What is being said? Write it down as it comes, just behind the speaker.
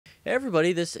Hey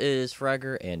everybody, this is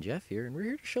Fragger and Jeff here, and we're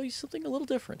here to show you something a little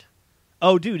different.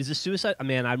 Oh, dude, is this Suicide?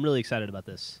 Man, I'm really excited about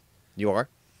this. You are?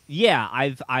 Yeah,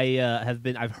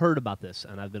 I've heard about this,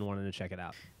 and I've been wanting to check it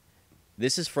out.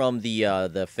 This is from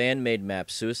the fan-made map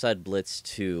Suicide Blitz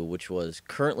 2, which was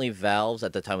currently Valve's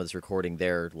at the time of this recording.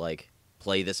 Their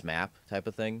play this map type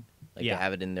of thing. They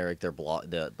have it in their blog,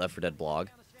 the Left 4 Dead blog.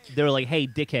 They were like, "Hey,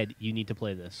 dickhead, you need to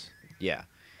play this." Yeah.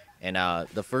 And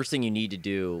the first thing you need to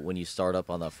do when you start up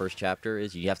on the first chapter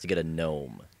is you have to get a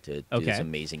gnome to do this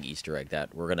amazing Easter egg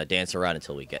that we're going to dance around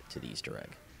until we get to the Easter egg.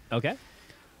 Okay.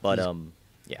 But,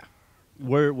 yeah.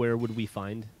 Where would we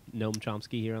find Noam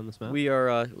Chomsky here on this map? We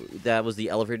are, that was the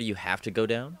elevator you have to go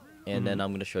down, and then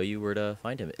I'm going to show you where to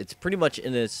find him. It's pretty much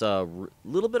in this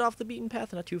little bit off the beaten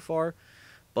path, not too far,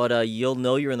 but you'll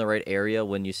know you're in the right area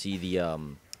when you see the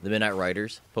Midnight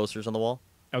Riders posters on the wall.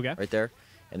 Okay. Right there.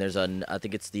 And there's I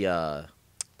think it's the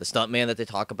stuntman that they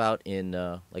talk about in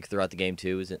throughout the game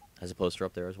too. Has a poster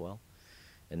up there as well,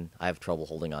 and I have trouble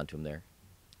holding on to him there.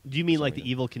 Do you mean like the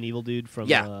Evil Knievel dude from?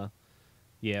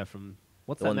 From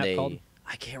what's that map called?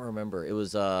 I can't remember. It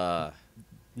was not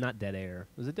Dead Air.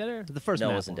 Was it Dead Air? The first. No,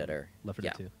 map it wasn't Dead Air. Left 4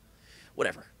 Dead 2.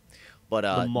 Whatever. But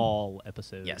the mall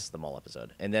episode. Yes, the mall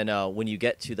episode. And then when you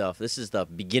get to this is the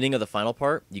beginning of the final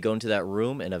part. You go into that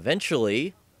room, and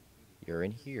eventually, you're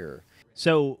in here.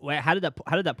 So how did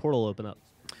that portal open up?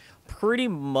 Pretty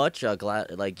much your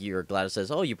Gladys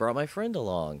says, "Oh, you brought my friend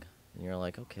along," and you're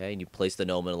like, "Okay," and you place the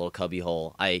gnome in a little cubby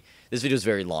hole. This video is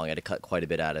very long. I had to cut quite a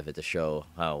bit out of it to show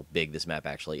how big this map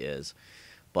actually is,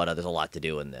 but there's a lot to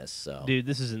do in this. So, dude,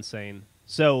 this is insane.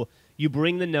 So you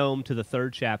bring the gnome to the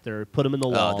third chapter, put him in the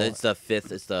wall. It's the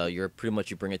fifth. You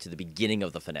bring it to the beginning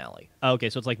of the finale. Okay,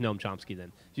 so it's like Noam Chomsky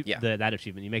then. That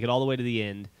achievement. You make it all the way to the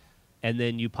end. And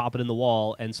then you pop it in the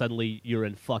wall, and suddenly you're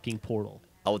in fucking Portal.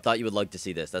 I thought you would like to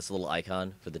see this. That's a little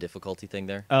icon for the difficulty thing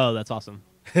there. Oh, that's awesome.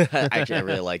 Actually, I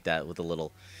really like that with the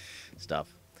little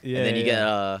stuff. Yeah, and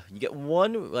then you get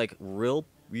one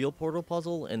real Portal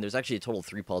puzzle, and there's actually a total of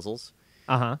 3 puzzles.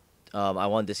 I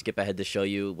wanted to skip ahead to show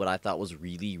you what I thought was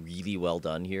really, really well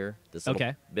done here. This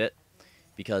little bit,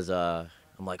 because I'm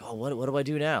like, oh, what do I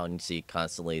do now? And you see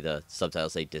constantly the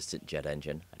subtitles say "distant jet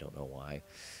engine." I don't know why.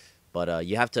 But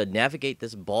you have to navigate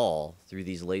this ball through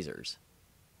these lasers.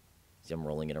 See, I'm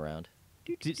rolling it around.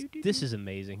 This is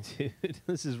amazing, dude.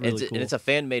 This is really cool. And it's a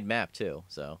fan-made map, too.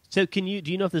 So do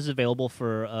you know if this is available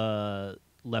for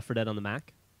Left 4 Dead on the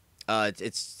Mac?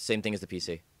 It's same thing as the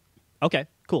PC. Okay,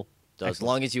 cool. So as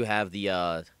long as you have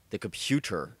the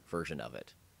computer version of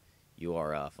it, you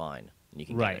are fine. And you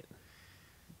can get it.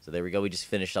 So there we go. We just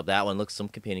finished up that one. Look, some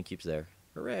companion cubes there.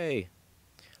 Hooray.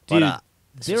 Dude, but,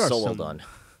 this is so well done.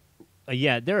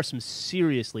 Yeah, there are some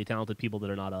seriously talented people that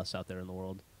are not us out there in the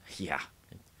world. Yeah.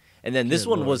 And then this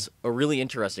one was a really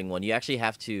interesting one. You actually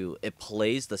have to... It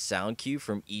plays the sound cue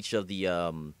from each of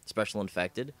the special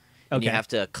infected. And you have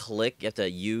to you have to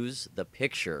use the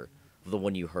picture of the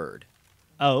one you heard.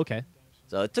 Oh, okay.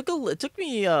 So it took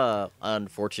me an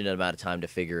unfortunate amount of time to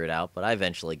figure it out, but I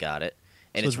eventually got it.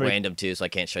 And it's random, too, so I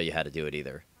can't show you how to do it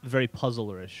either. Very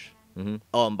puzzler-ish. Mm-hmm.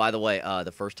 Oh, and by the way,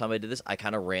 the first time I did this, I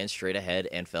kind of ran straight ahead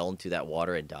and fell into that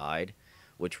water and died,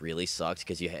 which really sucked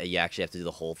because you actually have to do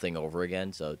the whole thing over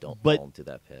again, so don't fall into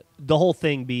that pit. The whole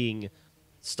thing being...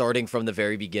 Starting from the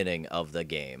very beginning of the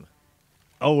game.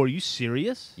 Oh, are you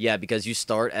serious? Yeah, because it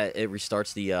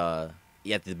restarts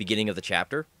at the beginning of the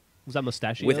chapter. Was that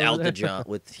Mustachio? Without it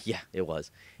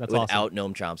was. That's without awesome.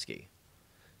 Noam Chomsky.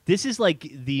 This is like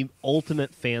the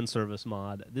ultimate fan service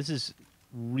mod. This is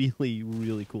really,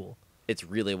 really cool. It's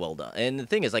really well done. And the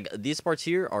thing is, these parts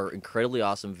here are incredibly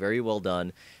awesome, very well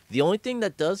done. The only thing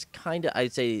that does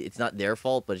I'd say it's not their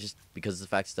fault, but it's just because of the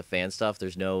fact it's the fan stuff,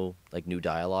 there's no, new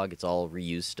dialogue. It's all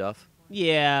reused stuff.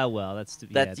 Yeah, well,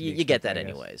 you get that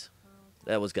anyways.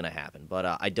 That was going to happen. But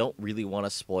I don't really want to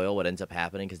spoil what ends up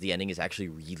happening because the ending is actually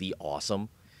really awesome.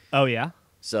 Oh, yeah?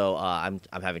 So I'm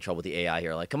having trouble with the AI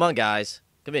here. Come on, guys.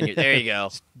 Come in here. There you go.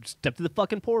 Step to the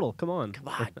fucking portal. Come on. Come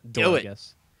on. Do it. I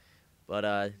guess.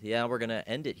 But, yeah, we're going to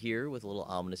end it here with a little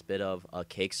ominous bit of a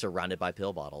cake surrounded by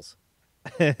pill bottles.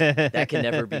 That can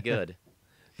never be good.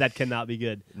 That cannot be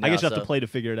good. No, I guess you have to play to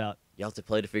figure it out. You have to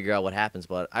play to figure out what happens,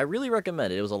 but I really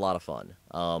recommend it. It was a lot of fun.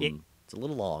 It's a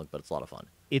little long, but it's a lot of fun.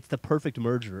 It's the perfect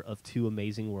merger of 2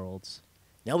 amazing worlds.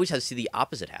 Now we just have to see the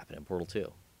opposite happen in Portal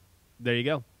 2. There you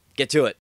go. Get to it.